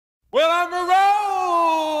Well, I'm a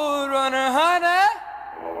road runner, honey.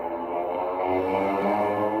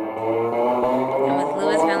 I'm with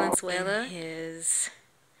Luis Valenzuela, his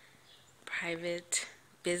private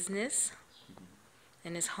business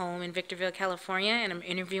in his home in Victorville, California, and I'm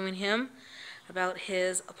interviewing him about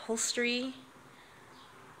his upholstery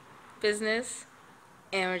business.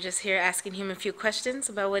 And we're just here asking him a few questions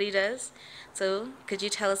about what he does. So, could you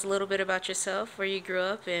tell us a little bit about yourself, where you grew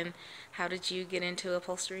up, and how did you get into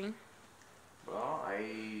upholstery? Well, I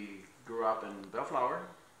grew up in Bellflower,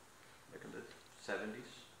 back in the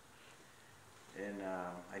 70s, and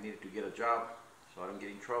I needed to get a job so I don't get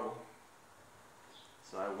in trouble.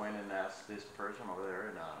 So I went and asked this person over there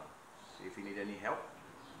and see if he needed any help.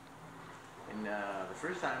 And the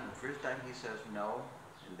first time he says no,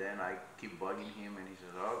 and then I keep bugging him, and he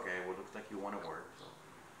says, "Okay, well, looks like you want to work. So,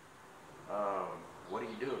 what do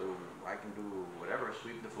you do? I can do whatever,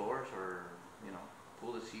 sweep the floors, or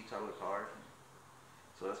pull the seats out of the cars."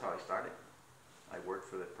 So that's how I started. I worked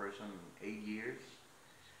for that person 8 years,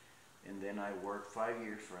 and then I worked 5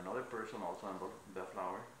 years for another person also in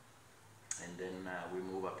Bellflower, and then we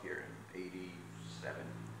moved up here in '87.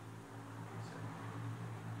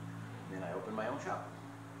 Then I opened my own shop.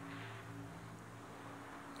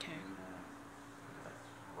 Okay. And that's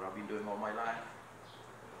what I've been doing all my life.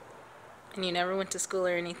 And you never went to school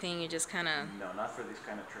or anything, you just kind of... No, not for this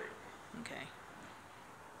kind of trade. Okay.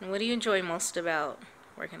 And what do you enjoy most about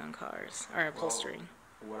working on cars or upholstery?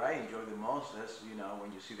 Well, what I enjoy the most is,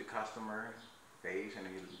 when you see the customer face and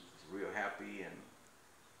he's real happy, and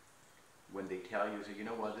when they tell you, say, you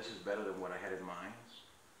know what, this is better than what I had in mind.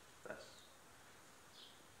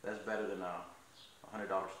 That's better than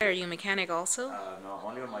 $100. Are you a mechanic also? No,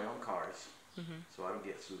 only on my own cars, so I don't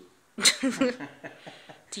get sued.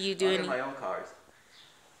 Do you do Only any? on my own cars.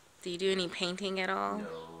 Do you do any painting at all? No,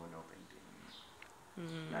 no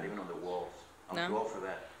painting. Not even on the walls. I'm No? too old for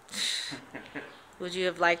that. Would you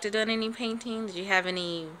have liked to done any painting? Did you have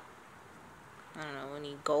any, I don't know,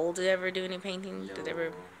 any goal to ever do any painting? No, Did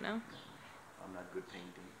ever, no? I'm not good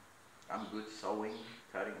painting. I'm good sewing,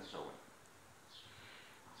 cutting and sewing.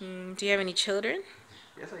 Do you have any children?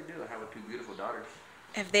 Yes, I do. I have two beautiful daughters.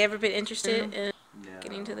 Have they ever been interested in No,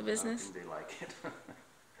 getting into the I don't business? think they like it.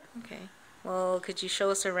 Okay. Well, could you show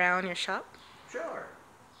us around your shop? Sure.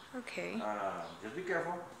 Okay. Just be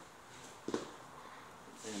careful.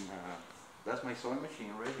 And that's my sewing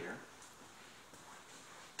machine right here.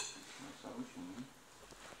 My sewing machine.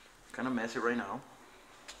 Kind of messy right now.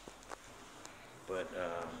 But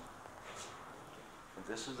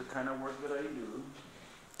this is the kind of work that I do.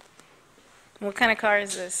 What kind of car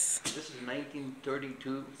is this? This is a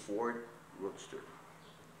 1932 Ford Roadster.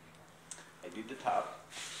 I did the top,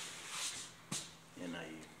 and I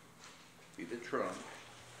did the trunk.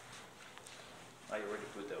 I already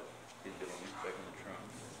put the belongings back in the trunk.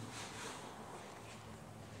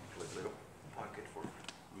 With a little pocket for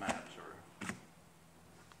maps or.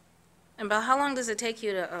 And about how long does it take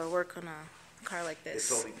you to work on a car like It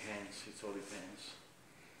this? all depends. It all depends.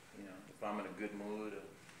 If I'm in a good mood.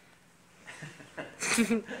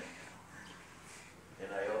 And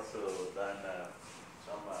I also done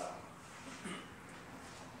some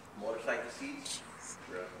motorcycle seats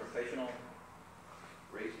for professional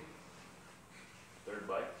racing, dirt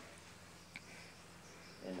bike.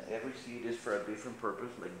 And every seat is for a different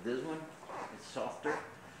purpose. Like this one, it's softer.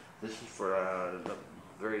 This is for the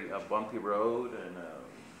very bumpy road, and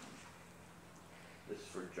this is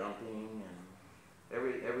for jumping. And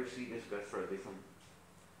every seat is good for a different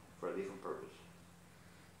purpose.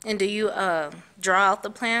 And do you draw out the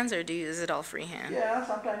plans, or is it all freehand? Yeah,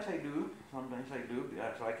 sometimes I do.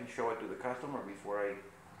 So I can show it to the customer before I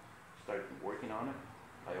start working on it.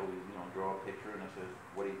 I always, draw a picture and I say,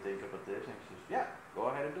 "What do you think about this?" And he says, "Yeah, go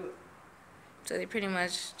ahead and do it." So they pretty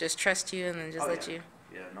much just trust you and then just let you.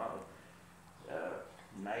 Yeah, no.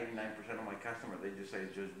 99% of my customers, they just say,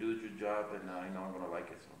 "Just do your job, and I know I'm gonna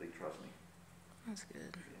like it," so they trust me. That's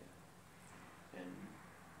good. Yeah. And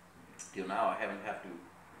till now, I haven't had to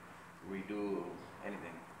redo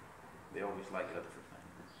anything. They always like it at the first time.